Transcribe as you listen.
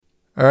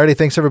Alrighty,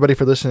 thanks everybody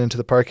for listening to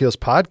the Park Hills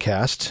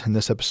Podcast. In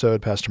this episode,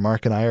 Pastor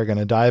Mark and I are going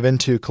to dive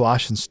into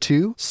Colossians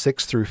 2,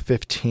 6 through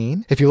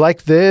 15. If you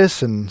like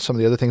this and some of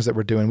the other things that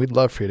we're doing, we'd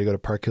love for you to go to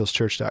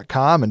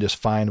parkhillschurch.com and just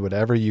find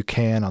whatever you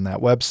can on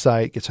that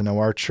website. Get to know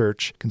our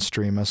church. You can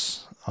stream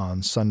us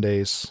on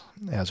Sundays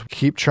as we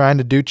keep trying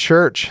to do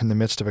church in the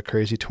midst of a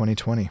crazy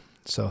 2020.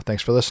 So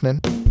thanks for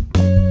listening.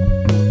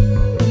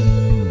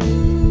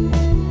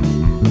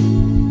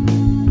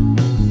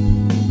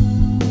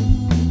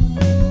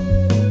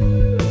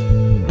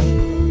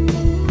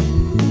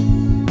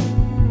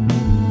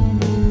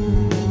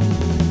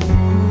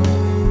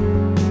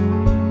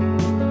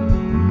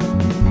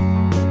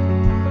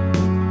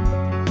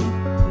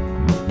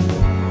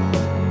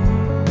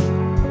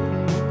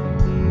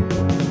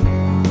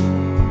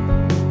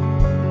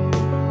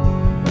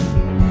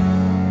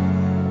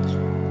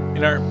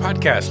 In our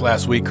podcast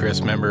last week,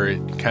 Chris, remember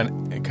it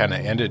kind of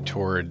ended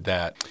toward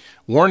that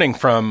warning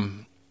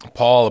from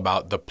Paul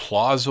about the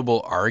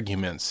plausible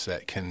arguments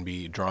that can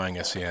be drawing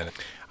us in.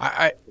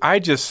 I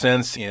just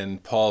sense in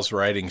Paul's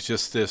writings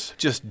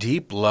just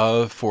deep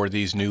love for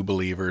these new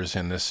believers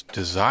and this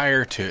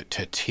desire to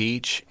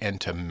teach and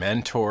to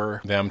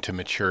mentor them to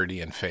maturity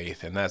and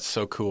faith. And that's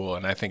so cool.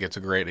 And I think it's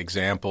a great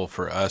example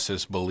for us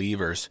as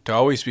believers to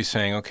always be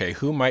saying, okay,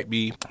 who might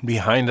be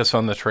behind us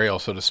on the trail,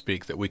 so to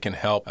speak, that we can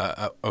help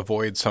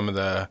avoid some of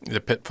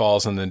the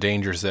pitfalls and the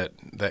dangers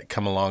that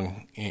come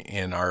along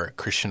in our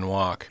Christian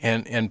walk.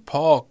 And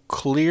Paul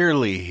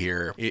clearly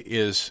here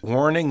is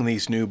warning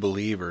these new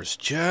believers,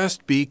 just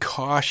be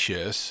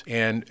cautious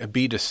and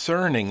be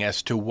discerning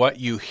as to what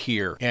you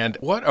hear. And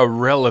what a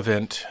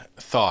relevant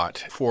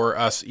thought for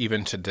us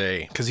even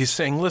today. Because he's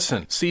saying,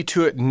 listen, see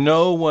to it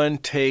no one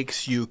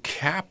takes you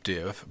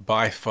captive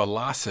by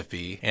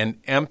philosophy and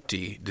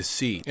empty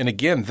deceit. And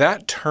again,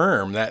 that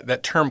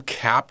term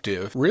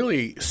captive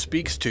really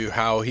speaks to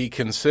how he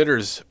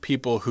considers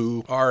people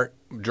who are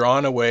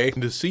drawn away,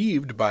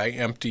 deceived by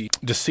empty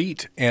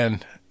deceit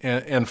and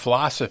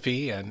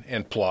philosophy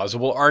and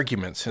plausible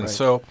arguments. And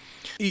so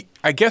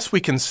I guess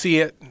we can see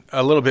it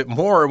a little bit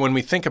more when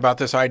we think about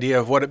this idea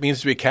of what it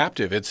means to be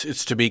captive.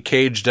 It's to be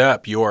caged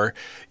up. You're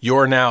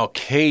now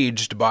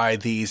caged by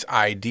these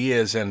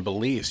ideas and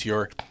beliefs.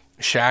 You're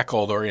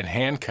shackled or in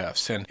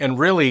handcuffs. And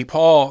really,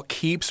 Paul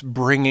keeps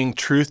bringing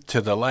truth to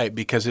the light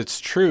because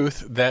it's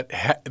truth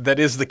that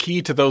is the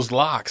key to those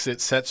locks. It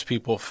sets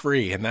people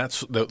free. And that's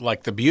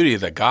the beauty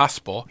of the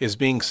gospel is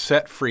being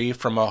set free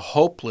from a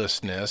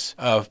hopelessness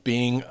of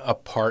being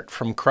apart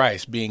from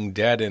Christ, being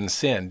dead in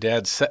sin,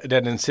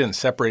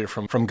 separated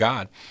from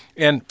God.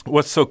 And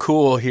what's so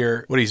cool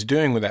here, what he's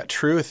doing with that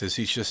truth is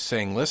he's just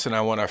saying, listen, I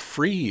want to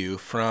free you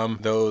from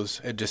those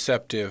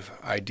deceptive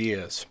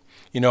ideas.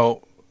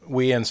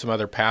 We and some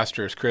other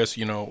pastors, Chris,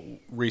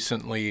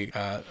 recently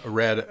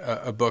read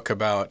a book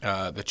about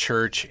the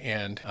church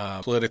and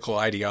political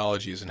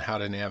ideologies and how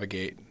to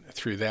navigate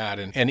through that.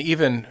 And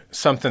even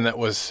something that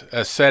was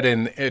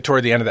said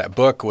toward the end of that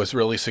book was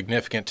really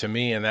significant to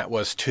me, and that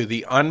was, to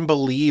the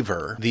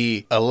unbeliever,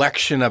 the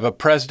election of a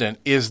president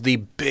is the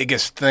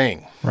biggest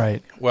thing.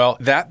 Right. Well,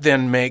 that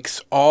then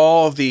makes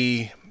all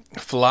the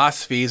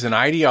philosophies and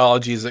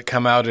ideologies that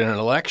come out in an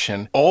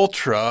election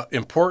ultra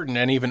important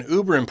and even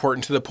uber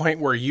important to the point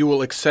where you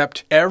will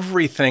accept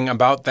everything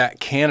about that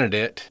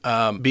candidate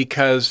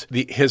because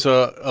his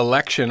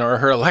election or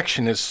her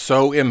election is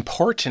so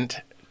important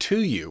to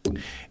you.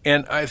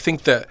 And I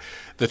think that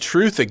the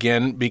truth,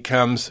 again,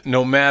 becomes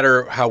no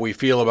matter how we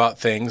feel about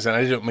things, and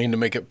I don't mean to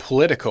make it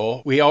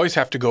political, we always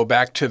have to go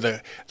back to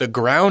the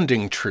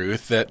grounding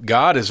truth that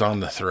God is on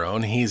the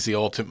throne. He's the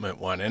ultimate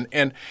one.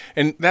 And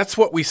that's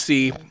what we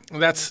see.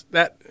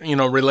 That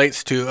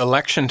relates to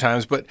election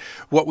times. But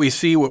what we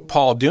see what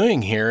Paul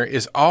doing here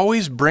is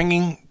always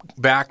bringing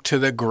back to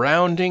the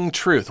grounding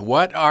truth.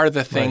 What are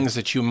the things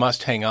that you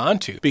must hang on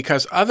to?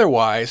 Because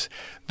otherwise,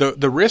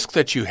 the risk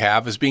that you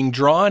have is being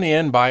drawn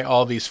in by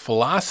all these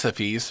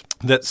philosophies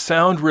that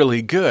sound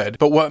really good.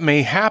 But what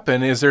may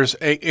happen is there's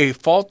a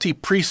faulty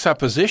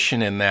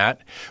presupposition in that,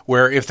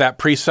 where if that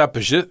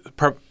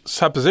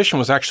presupposition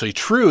was actually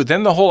true,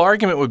 then the whole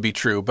argument would be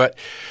true. But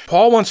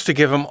Paul wants to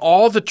give them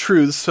all the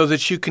truths so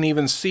that you can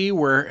even see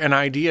where an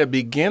idea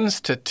begins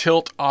to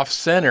tilt off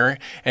center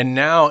and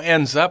now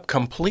ends up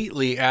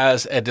completely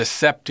as a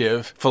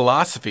deceptive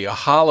philosophy, a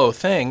hollow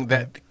thing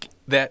that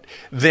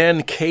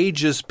then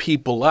cages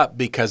people up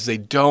because they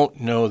don't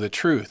know the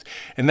truth.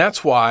 And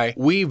that's why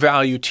we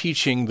value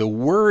teaching the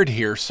Word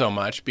here so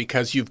much,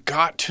 because you've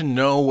got to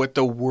know what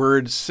the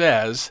Word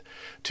says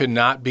to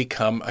not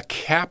become a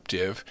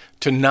captive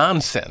to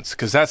nonsense,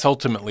 because that's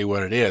ultimately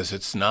what it is.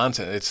 It's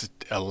nonsense. It's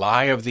a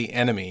lie of the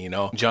enemy.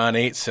 John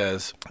 8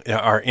 says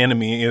our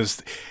enemy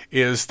is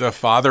the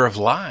father of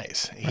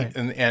lies. Right.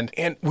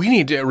 And we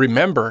need to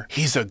remember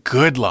he's a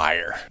good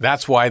liar.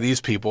 That's why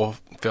these people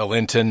fell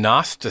into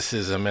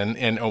Gnosticism,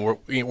 and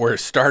we're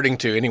starting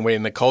to, anyway,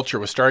 in the culture,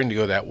 we're starting to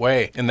go that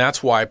way. And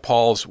that's why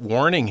Paul's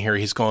warning here,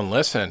 he's going,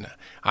 listen,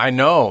 I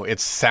know it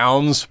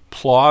sounds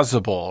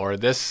plausible, or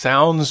this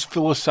sounds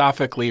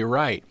philosophically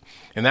right,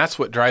 And that's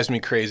what drives me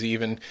crazy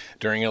even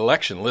during an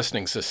election,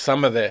 listening to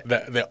some of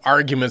the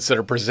arguments that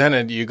are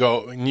presented. You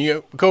go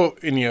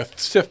and you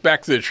sift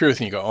back to the truth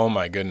and you go, oh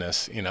my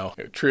goodness,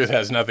 truth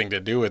has nothing to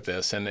do with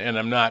this. And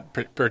I'm not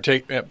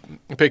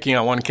picking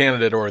on one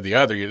candidate or the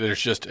other.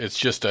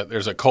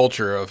 There's a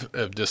culture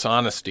of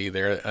dishonesty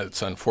there.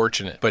 It's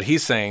unfortunate. But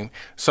he's saying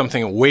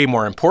something way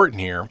more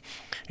important here.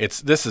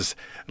 This is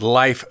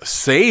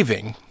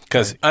life-saving,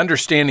 because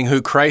understanding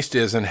who Christ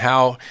is and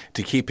how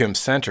to keep him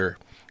center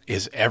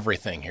is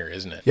everything here,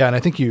 isn't it? Yeah, and I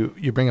think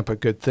you bring up a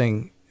good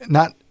thing.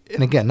 Not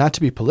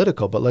to be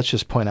political, but let's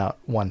just point out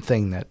one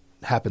thing that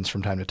happens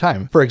from time to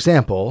time. For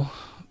example,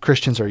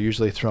 Christians are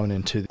usually thrown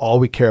into all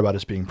we care about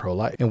is being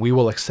pro-life, and we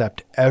will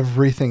accept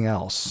everything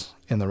else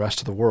in the rest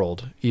of the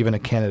world, even a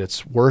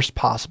candidate's worst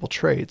possible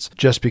traits,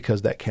 just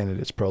because that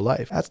candidate's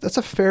pro-life. That's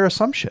a fair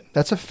assumption.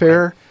 It's a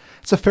fair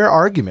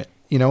argument.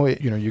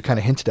 You kind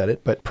of hinted at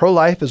it, but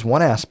pro-life is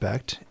one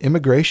aspect,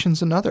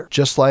 immigration's another.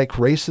 Just like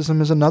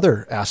racism is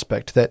another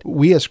aspect, that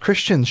we as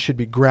Christians should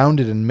be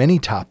grounded in many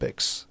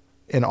topics,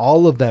 and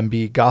all of them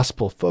be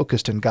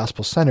gospel-focused and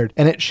gospel-centered.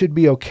 And it should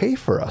be okay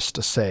for us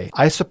to say,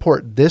 I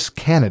support this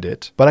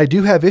candidate, but I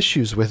do have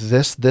issues with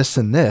this,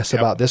 and this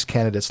about this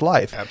candidate's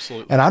life.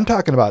 Absolutely. And I'm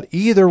talking about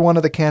either one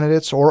of the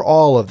candidates or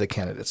all of the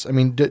candidates. I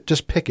mean,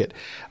 just pick it.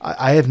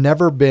 I have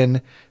never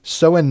been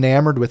so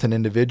enamored with an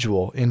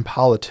individual in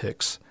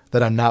politics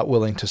that I'm not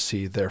willing to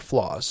see their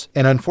flaws.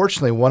 And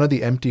unfortunately, one of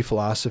the empty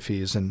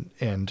philosophies and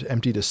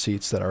empty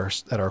deceits that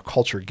our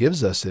culture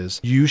gives us is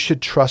you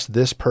should trust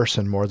this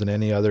person more than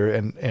any other,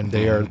 and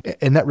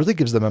that really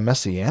gives them a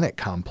messianic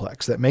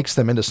complex that makes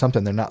them into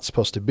something they're not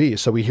supposed to be.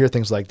 So we hear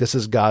things like, this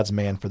is God's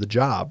man for the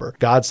job, or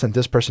God sent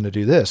this person to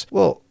do this.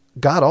 Well,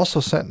 God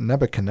also sent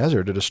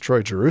Nebuchadnezzar to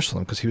destroy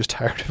Jerusalem because he was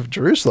tired of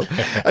Jerusalem.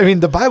 I mean,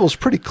 the Bible's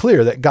pretty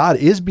clear that God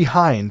is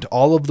behind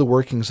all of the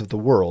workings of the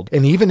world,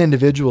 and even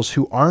individuals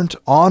who aren't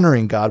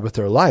honoring God with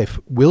their life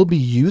will be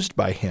used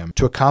by him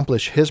to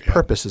accomplish his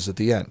purposes at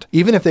the end.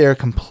 Even if they are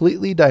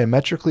completely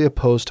diametrically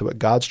opposed to what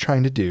God's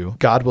trying to do,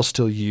 God will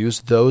still use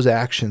those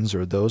actions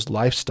or those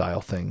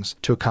lifestyle things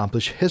to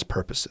accomplish his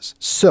purposes.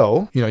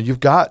 So, you've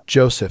got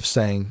Joseph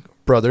saying,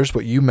 brothers,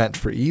 what you meant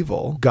for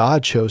evil,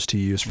 God chose to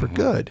use for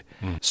good.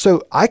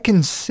 So I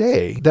can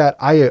say that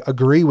I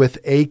agree with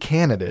a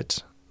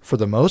candidate for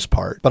the most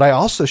part, but I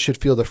also should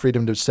feel the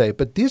freedom to say,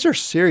 but these are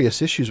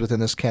serious issues within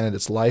this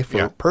candidate's life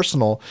or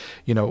personal,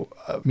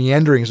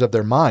 meanderings of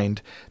their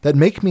mind that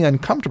make me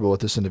uncomfortable with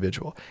this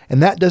individual.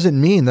 And that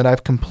doesn't mean that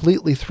I've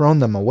completely thrown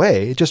them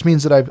away. It just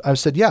means that I've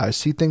said, I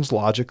see things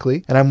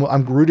logically, and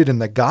I'm rooted in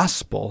the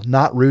gospel,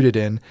 not rooted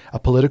in a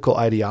political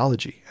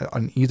ideology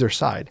on either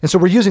side. And so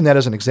we're using that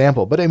as an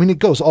example, but I mean, it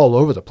goes all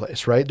over the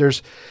place, right?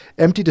 There's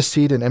empty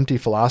deceit and empty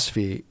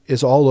philosophy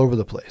is all over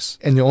the place.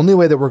 And the only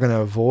way that we're going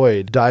to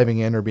avoid diving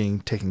in or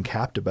being taken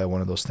captive by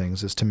one of those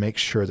things is to make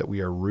sure that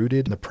we are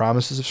rooted in the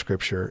promises of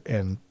Scripture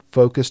and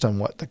focused on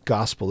what the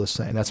gospel is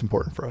saying. That's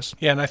important for us.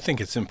 Yeah, and I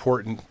think it's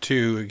important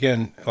to,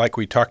 again, like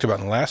we talked about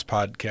in the last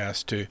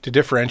podcast, to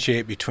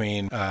differentiate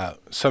between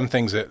some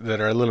things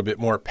that are a little bit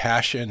more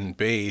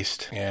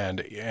passion-based and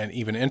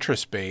even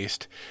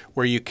interest-based,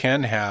 where you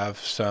can have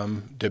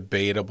some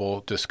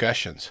debatable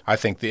discussions. I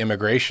think the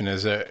immigration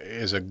is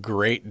a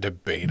great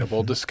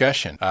debatable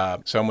discussion.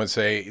 Some would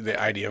say the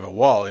idea of a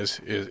wall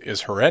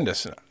is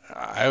horrendous.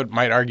 I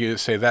might argue to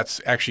say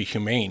that's actually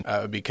humane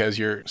because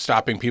you're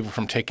stopping people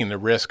from taking the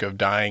risk of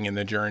dying in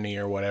the journey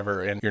or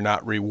whatever, and you're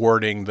not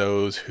rewarding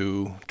those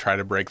who try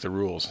to break the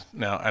rules.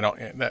 Now,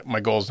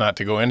 my goal is not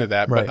to go into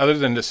that, right. But other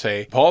than to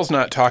say, Paul's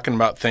not talking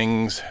about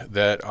things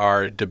that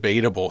are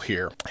debatable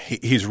here.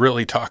 He's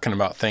really talking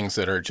about things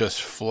that are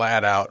just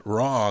flat out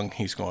wrong.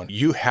 He's going,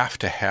 you have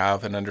to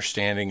have an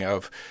understanding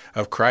of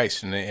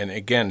Christ. And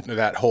again,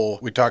 that whole,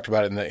 we talked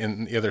about it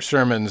in the other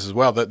sermons as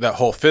well, that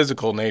whole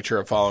physical nature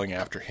of following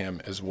after him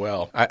as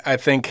well. I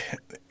think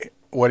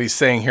what he's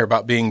saying here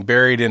about being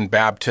buried in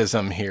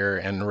baptism here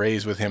and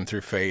raised with him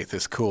through faith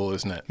is cool,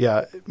 isn't it?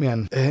 Yeah,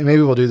 man.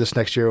 Maybe we'll do this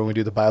next year when we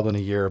do the Bible in a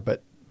year,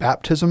 but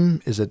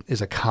baptism is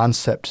a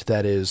concept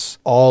that is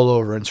all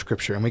over in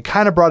Scripture. And we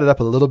kind of brought it up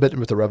a little bit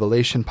with the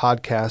Revelation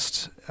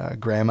podcast.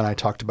 Graham and I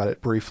talked about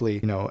it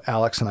briefly.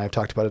 Alex and I have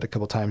talked about it a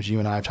couple times. You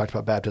and I have talked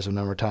about baptism a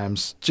number of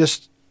times.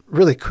 Just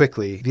really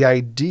quickly, the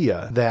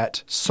idea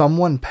that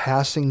someone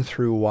passing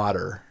through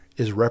water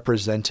is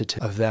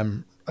representative of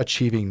them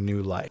achieving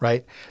new life,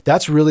 right?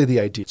 That's really the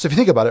idea. So if you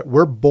think about it,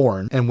 we're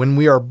born, and when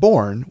we are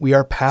born, we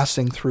are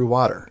passing through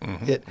water.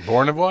 Mm-hmm.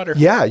 Born of water.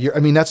 Yeah,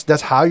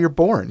 that's how you're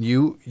born.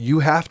 You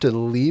have to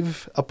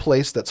leave a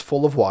place that's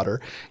full of water.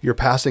 You're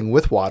passing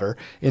with water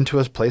into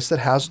a place that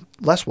has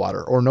less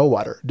water or no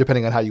water,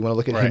 depending on how you want to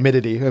look at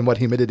humidity and what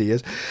humidity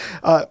is.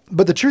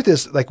 But the truth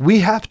is,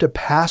 we have to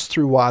pass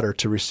through water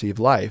to receive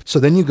life. So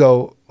then you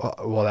go,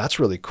 well, that's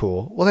really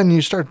cool. Well, then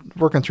you start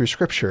working through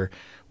Scripture.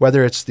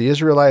 Whether it's the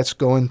Israelites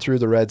going through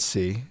the Red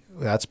Sea,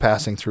 that's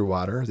passing through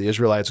water. The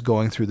Israelites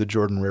going through the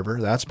Jordan River,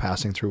 that's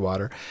passing through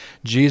water.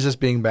 Jesus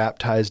being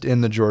baptized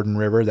in the Jordan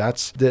River,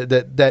 that's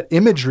that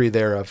imagery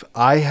there of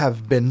I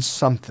have been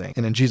something.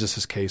 And in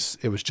Jesus' case,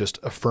 it was just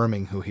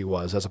affirming who he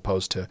was as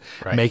opposed to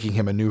making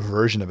him a new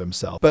version of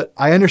himself. But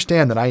I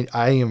understand that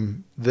I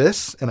am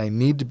this and I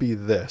need to be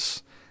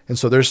this. And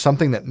so there's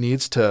something that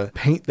needs to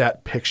paint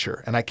that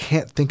picture. And I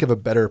can't think of a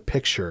better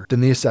picture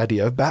than this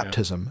idea of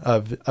baptism,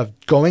 of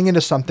going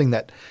into something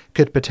that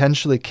could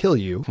potentially kill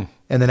you.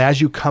 And then as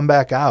you come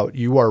back out,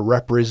 you are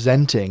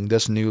representing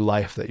this new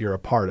life that you're a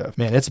part of.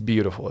 Man, it's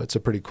beautiful. It's a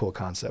pretty cool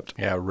concept.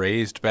 Yeah,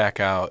 raised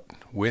back out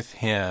with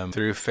him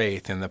through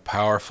faith in the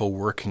powerful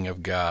working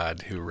of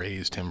God who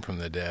raised him from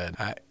the dead.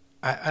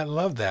 I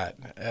love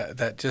that.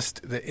 That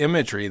just the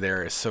imagery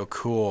there is so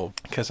cool,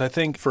 because I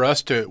think for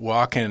us to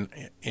walk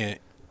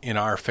in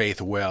our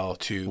faith well,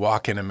 to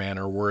walk in a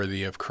manner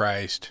worthy of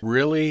Christ,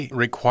 really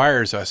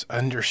requires us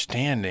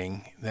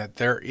understanding that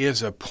there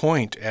is a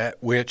point at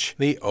which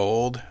the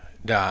old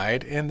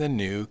died and the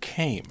new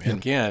came. And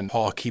again,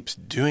 Paul keeps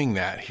doing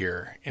that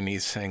here, and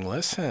he's saying,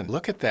 listen,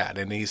 look at that.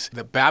 And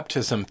the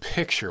baptism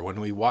picture, when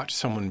we watch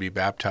someone be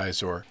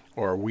baptized or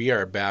we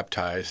are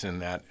baptized, in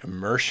that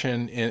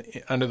immersion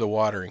under the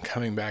water and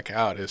coming back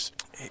out,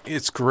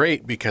 it's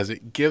great because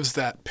it gives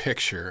that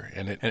picture,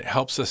 and it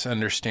helps us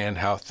understand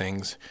how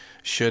things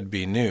should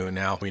be new.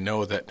 Now, we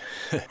know that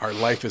our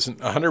life isn't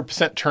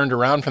 100% turned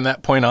around from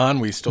that point on.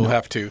 We still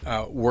have to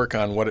work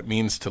on what it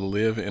means to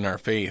live in our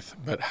faith.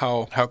 But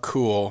how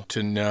cool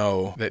to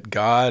know that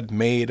God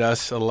made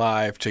us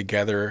alive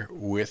together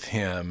with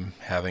him,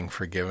 having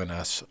forgiven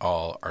us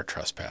all our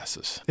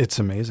trespasses. It's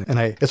amazing. And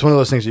it's one of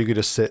those things you could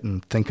just sit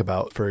and think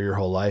about for your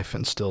whole life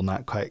and still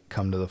not quite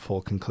come to the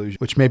full conclusion,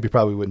 which maybe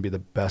probably wouldn't be the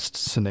best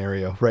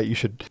scenario, right? You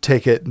should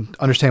take it and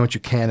understand what you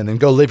can and then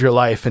go live your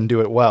life and do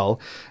it well,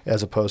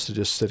 as opposed to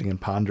just sitting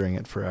and pondering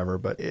it forever.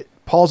 But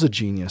Paul's a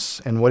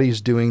genius, and what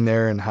he's doing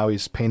there and how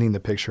he's painting the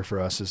picture for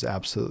us is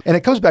absolutely. And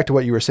it comes back to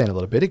what you were saying a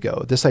little bit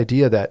ago, this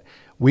idea that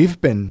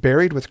we've been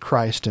buried with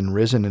Christ and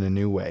risen in a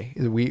new way.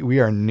 We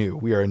are new.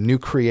 We are a new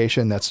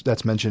creation.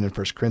 That's mentioned in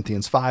 1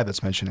 Corinthians 5.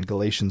 That's mentioned in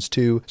Galatians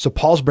 2. So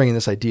Paul's bringing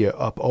this idea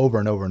up over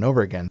and over and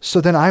over again. So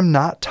then I'm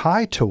not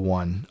tied to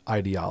one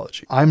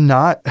ideology. I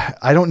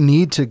don't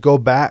need to go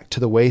back to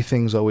the way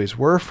things always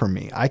were for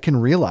me. I can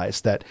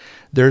realize that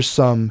there's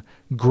some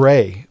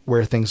gray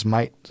where things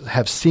might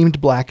have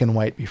seemed black and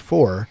white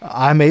before.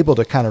 I'm able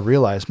to kind of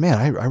realize, man,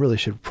 I really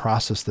should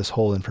process this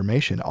whole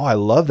information. Oh, I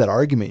love that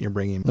argument you're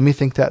bringing. Let me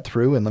think that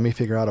through and let me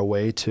figure out a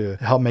way to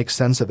help make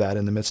sense of that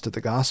in the midst of the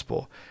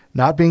gospel.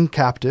 Not being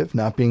captive,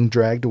 not being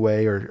dragged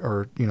away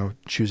or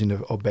choosing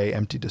to obey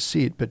empty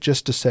deceit, but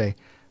just to say,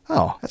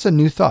 oh, that's a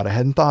new thought I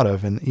hadn't thought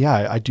of. And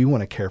yeah, I do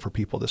want to care for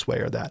people this way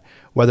or that,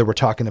 whether we're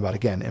talking about,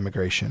 again,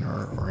 immigration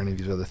or any of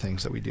these other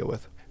things that we deal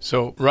with.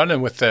 So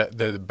running with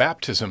the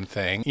baptism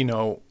thing,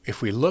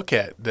 if we look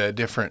at the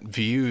different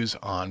views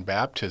on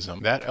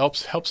baptism, that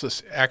helps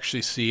us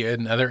actually see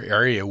another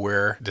area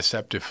where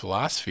deceptive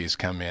philosophies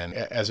come in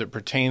as it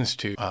pertains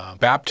to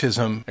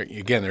baptism.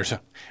 Again,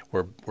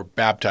 we're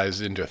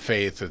baptized into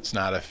faith. It's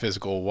not a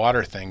physical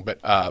water thing,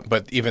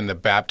 but even the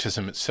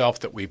baptism itself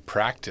that we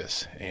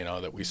practice,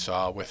 that we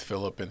saw with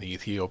Philip and the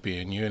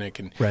Ethiopian eunuch,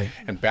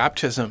 and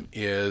baptism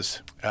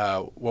is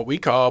what we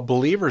call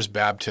believer's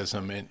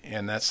baptism,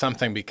 and that's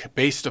something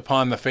based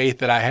upon the faith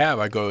that I have,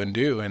 I go and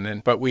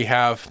do, but we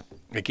have,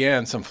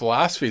 again, some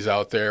philosophies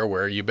out there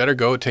where you better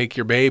go take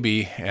your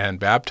baby and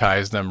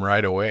baptize them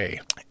right away.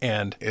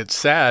 And it's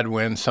sad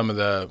when some of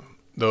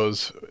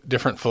those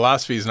different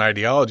philosophies and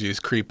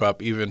ideologies creep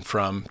up even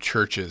from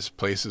churches,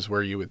 places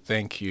where you would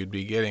think you'd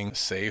be getting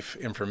safe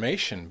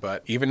information.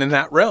 But even in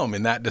that realm,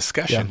 in that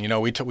discussion,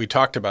 we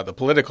talked about the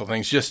political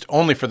things just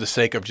only for the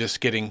sake of just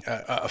getting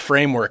a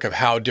framework of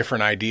how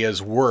different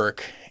ideas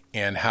work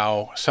and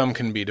how some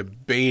can be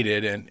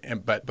debated,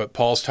 but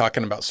Paul's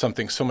talking about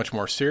something so much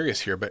more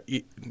serious here.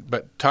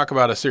 But talk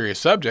about a serious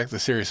subject, the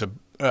serious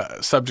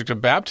subject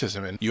of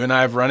baptism. And you and I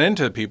have run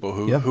into people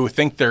who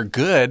think they're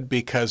good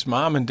because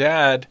mom and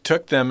dad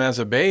took them as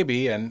a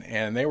baby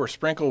and they were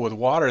sprinkled with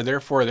water,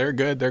 therefore they're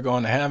good, they're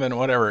going to heaven,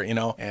 whatever,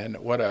 and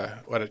what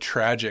a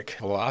tragic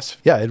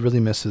philosophy. Yeah, it really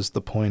misses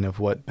the point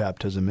of what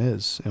baptism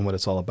is and what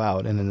it's all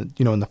about. And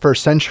in the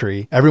first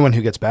century, everyone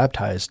who gets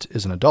baptized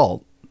is an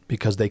adult,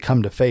 because they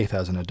come to faith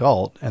as an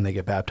adult and they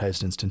get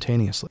baptized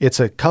instantaneously. It's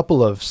a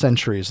couple of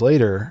centuries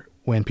later,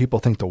 when people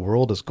think the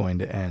world is going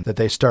to end, that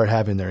they start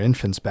having their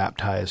infants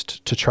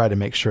baptized to try to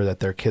make sure that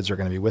their kids are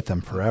going to be with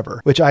them forever,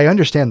 which I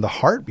understand the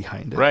heart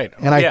behind it. Right.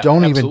 And I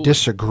don't even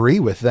disagree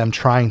with them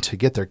trying to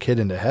get their kid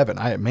into heaven.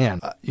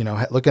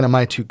 Looking at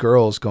my two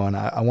girls going,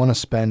 I want to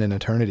spend an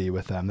eternity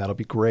with them. That'll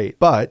be great.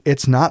 But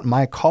it's not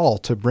my call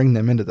to bring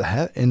them into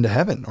into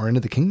heaven or into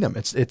the kingdom.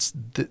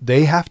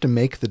 They have to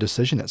make the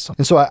decision at some.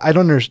 And so I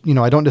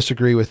don't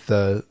disagree with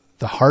the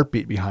the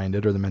heartbeat behind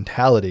it or the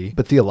mentality,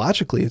 but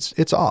theologically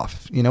it's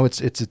off.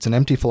 It's an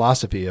empty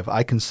philosophy of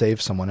I can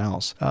save someone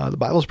else. The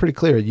Bible's pretty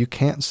clear. You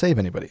can't save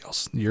anybody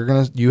else.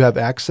 You have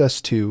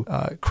access to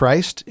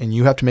Christ, and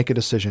you have to make a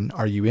decision.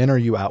 Are you in or are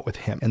you out with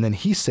him? And then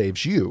he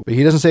saves you. But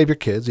he doesn't save your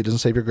kids. He doesn't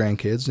save your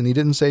grandkids. And he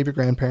didn't save your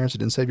grandparents. He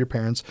didn't save your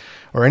parents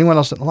or anyone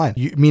else in the line.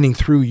 Meaning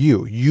through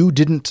you. You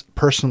didn't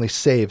personally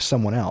save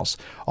someone else.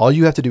 All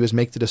you have to do is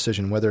make the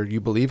decision whether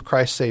you believe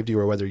Christ saved you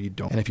or whether you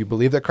don't. And if you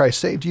believe that Christ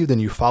saved you, then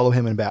you follow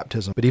him in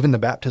baptism. But even the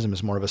baptism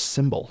is more of a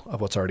symbol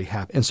of what's already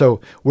happened. And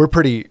so we're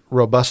pretty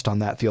robust on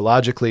that.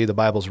 Theologically, the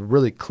Bible's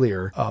really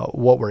clear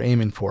what we're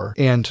aiming for.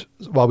 And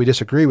while we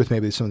disagree with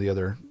maybe some of the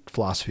other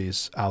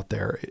philosophies out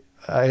there,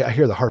 I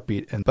hear the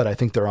heartbeat, but I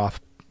think they're off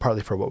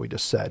partly for what we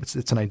just said.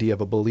 It's an idea of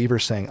a believer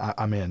saying,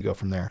 I'm in, go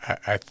from there.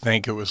 I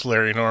think it was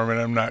Larry Norman.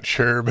 I'm not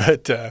sure,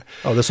 but...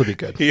 this will be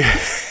good. He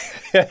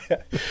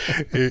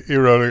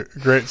wrote a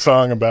great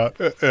song about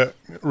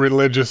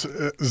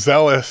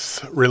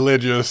zealous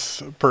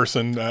religious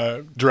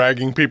person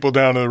dragging people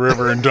down to the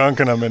river and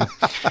dunking them. And,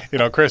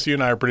 Chris, you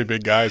and I are pretty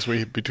big guys.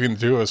 Between the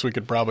two of us, we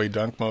could probably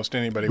dunk most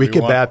anybody we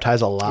could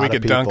baptize a lot of people. We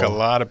could dunk a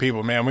lot of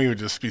people. Man, we would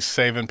just be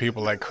saving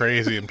people like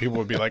crazy, and people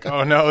would be like,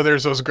 oh, no,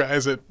 there's those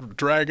guys that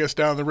drag us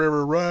down the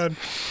river, run.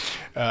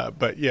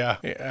 But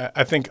yeah,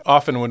 I think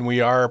often when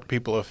we are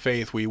people of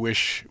faith, we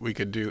wish we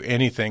could do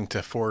anything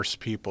to force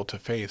people to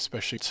faith,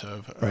 especially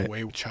of a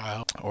wayward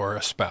child or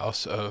a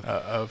spouse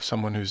of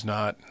someone who's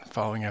not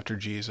following after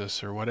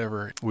Jesus or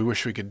whatever. We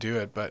wish we could do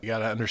it, but you got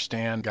to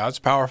understand God's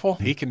powerful.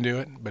 He can do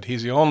it, but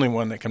he's the only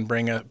one that can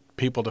bring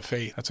people to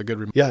faith. That's a good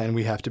reminder. Yeah, and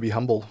we have to be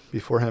humble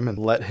before him and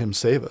let him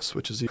save us,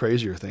 which is the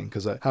crazier thing,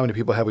 because how many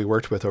people have we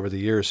worked with over the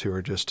years who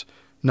are just,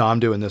 no,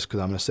 I'm doing this because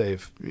I'm going to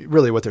save.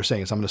 Really what they're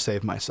saying is I'm going to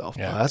save myself.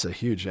 Yeah. That's a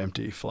huge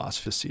empty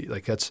philosophy.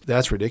 Like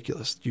that's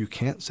ridiculous. You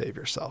can't save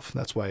yourself.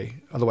 That's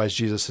why otherwise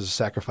Jesus'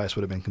 sacrifice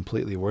would have been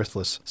completely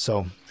worthless.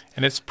 So,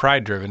 and it's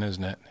pride driven,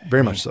 isn't it?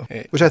 Very much so.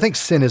 Which I think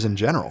sin is in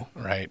general.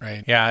 Right.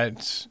 Yeah,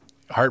 it's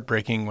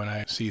heartbreaking when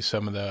I see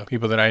some of the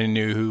people that I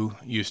knew who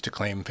used to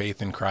claim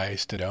faith in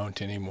Christ and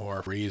don't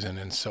anymore for reason.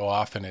 And so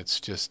often it's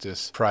just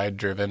this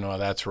pride-driven, well,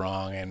 that's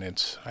wrong, and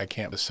I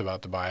can't this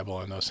about the Bible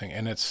and those things.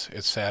 And it's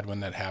sad when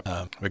that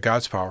happens. But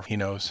God's power, he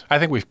knows. I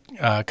think we've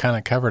kind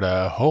of covered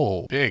a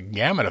whole big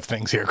gamut of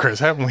things here, Chris,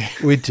 haven't we?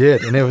 We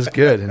did, and it was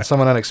good and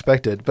somewhat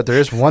unexpected. But there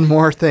is one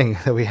more thing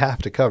that we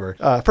have to cover.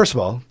 First of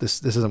all,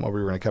 this isn't what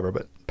we were going to cover,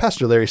 but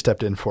Pastor Larry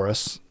stepped in for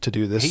us to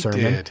do this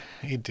sermon.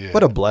 He did.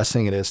 What a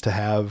blessing it is to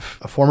have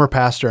a former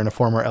pastor and a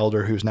former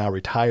elder who's now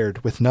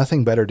retired with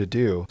nothing better to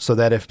do, so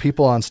that if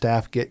people on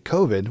staff get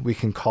COVID, we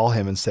can call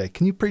him and say,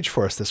 can you preach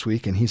for us this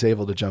week? And he's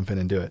able to jump in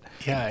and do it.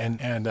 Yeah,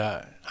 and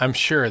I'm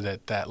sure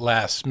that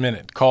last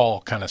minute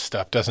call kind of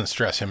stuff doesn't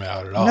stress him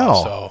out at all.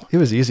 No, it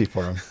was easy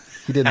for him.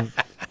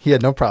 He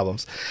had no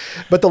problems.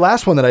 But the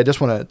last one that I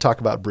just want to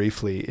talk about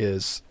briefly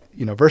is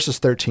verses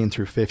 13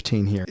 through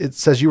 15 here. It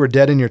says, you were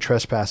dead in your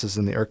trespasses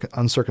and the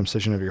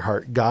uncircumcision of your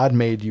heart. God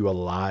made you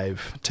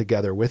alive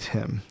together with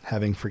him,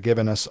 having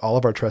forgiven us all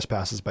of our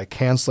trespasses by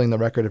canceling the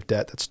record of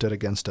debt that stood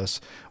against us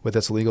with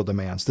its legal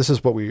demands. This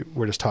is what we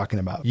were just talking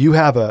about. You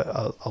have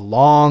a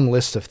long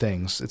list of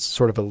things. It's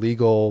sort of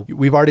illegal.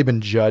 We've already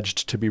been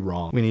judged to be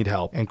wrong. We need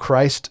help. And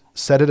Christ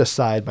set it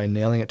aside by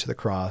nailing it to the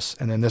cross.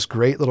 And then this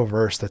great little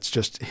verse that's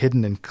just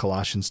hidden in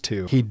Colossians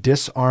 2. He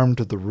disarmed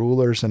the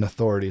rulers and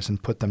authorities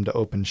and put them to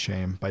open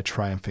shame by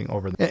triumphing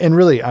over them. And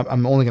really,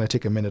 I'm only going to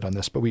take a minute on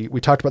this, but we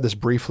talked about this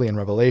briefly in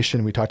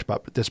Revelation. We talked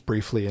about this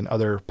briefly in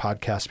other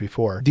podcasts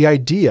before. The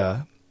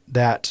idea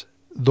that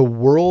the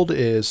world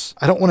is,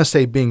 I don't want to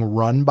say being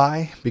run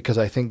by, because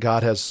I think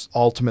God has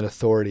ultimate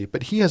authority,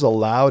 but he has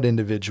allowed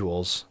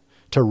individuals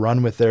to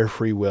run with their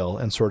free will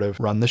and sort of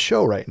run the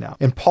show right now.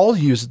 And Paul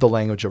uses the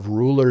language of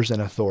rulers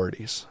and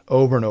authorities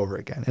over and over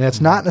again. And it's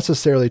not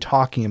necessarily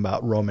talking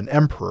about Roman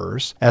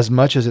emperors as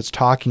much as it's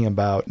talking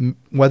about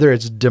whether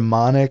it's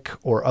demonic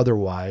or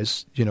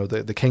otherwise,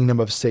 the kingdom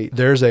of Satan.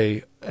 There's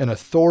an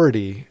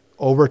authority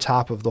over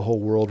top of the whole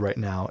world right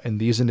now, and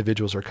these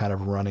individuals are kind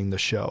of running the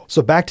show.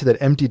 So back to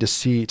that empty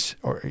deceit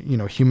or,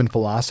 human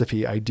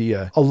philosophy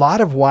idea, a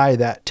lot of why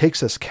that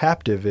takes us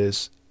captive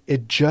is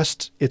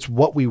it's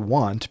what we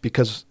want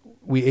because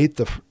we ate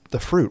the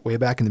fruit way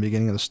back in the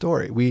beginning of the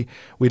story. We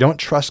don't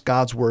trust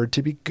God's word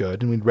to be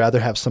good, and we'd rather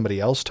have somebody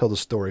else tell the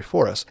story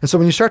for us. And so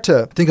when you start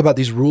to think about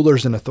these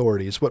rulers and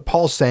authorities, what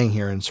Paul's saying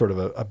here in sort of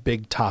a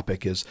big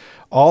topic is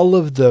all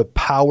of the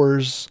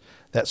powers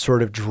that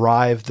sort of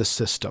drive the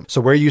system.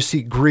 So where you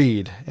see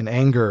greed and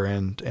anger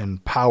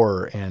and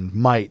power and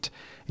might,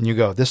 and you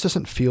go, this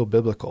doesn't feel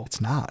biblical.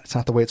 It's not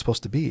the way it's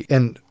supposed to be.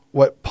 And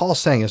what Paul's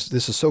saying is,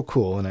 this is so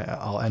cool, and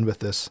I'll end with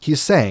this.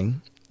 He's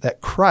saying that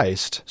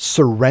Christ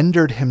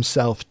surrendered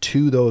himself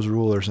to those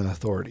rulers and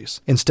authorities.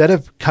 Instead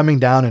of coming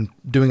down and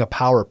doing a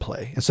power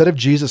play, instead of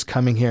Jesus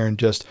coming here and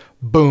just,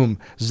 boom,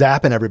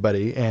 zapping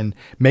everybody and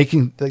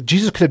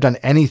Jesus could have done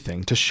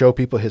anything to show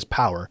people his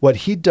power. What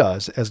he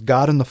does as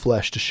God in the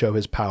flesh to show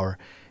his power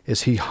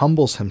is he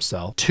humbles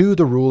himself to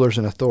the rulers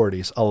and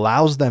authorities,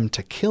 allows them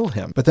to kill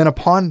him. But then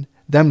upon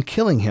them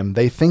killing him,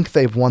 they think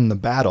they've won the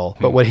battle,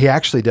 but what he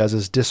actually does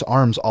is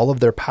disarms all of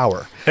their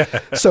power.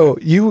 So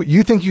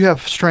you think you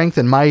have strength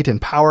and might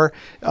and power,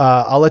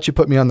 I'll let you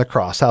put me on the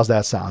cross. How's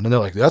that sound? And they're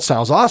like, that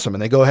sounds awesome.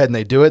 And they go ahead and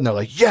they do it, and they're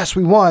like, yes,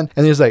 we won.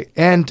 And he's like,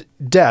 and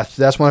death,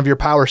 that's one of your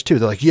powers too.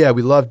 They're like, yeah,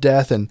 we love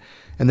death. And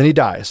then he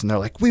dies, and they're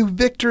like,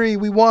 victory,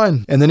 we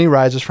won. And then he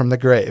rises from the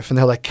grave, and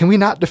they're like, can we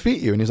not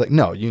defeat you? And he's like,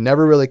 no, you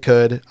never really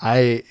could.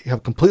 I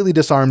have completely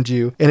disarmed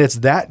you. And it's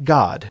that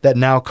God that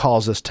now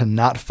calls us to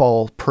not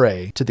fall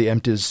prey to the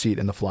empty deceit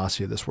and the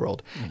philosophy of this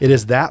world. Mm-hmm. It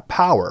is that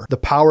power, the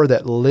power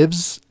that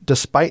lives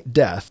despite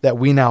death, that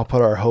we now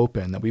put our hope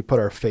in, that we put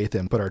our faith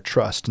in, put our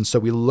trust. And so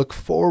we look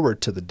forward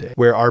to the day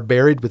where our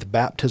buried with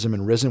baptism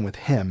and risen with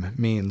him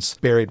means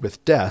buried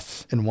with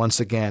death and once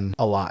again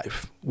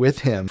alive with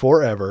him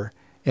forever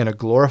in a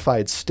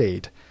glorified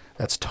state.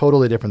 That's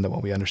totally different than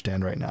what we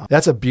understand right now.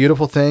 That's a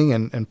beautiful thing,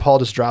 and Paul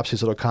just drops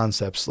these little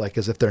concepts like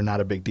as if they're not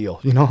a big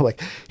deal.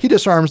 Like he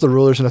disarms the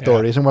rulers and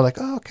authorities, and we're like,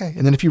 oh, okay.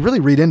 And then if you really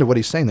read into what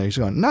he's saying there, he's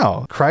going,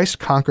 no, Christ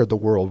conquered the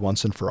world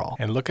once and for all.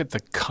 And look at the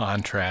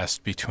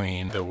contrast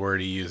between the word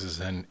he uses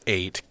in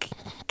 8,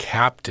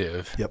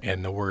 captive,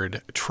 and the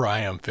word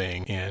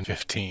triumphing in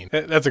 15.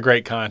 That's a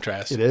great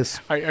contrast. It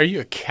is. Are you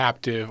a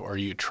captive or are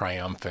you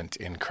triumphant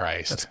in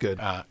Christ? That's good.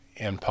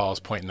 And Paul's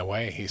pointing the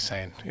way. He's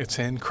saying it's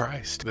in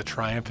Christ. The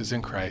triumph is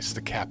in Christ.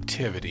 The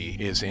captivity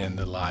is in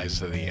the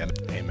lies of the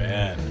enemy.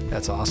 Amen.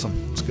 That's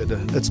awesome.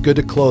 It's good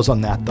to close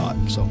on that thought.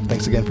 So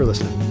thanks again for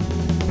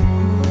listening.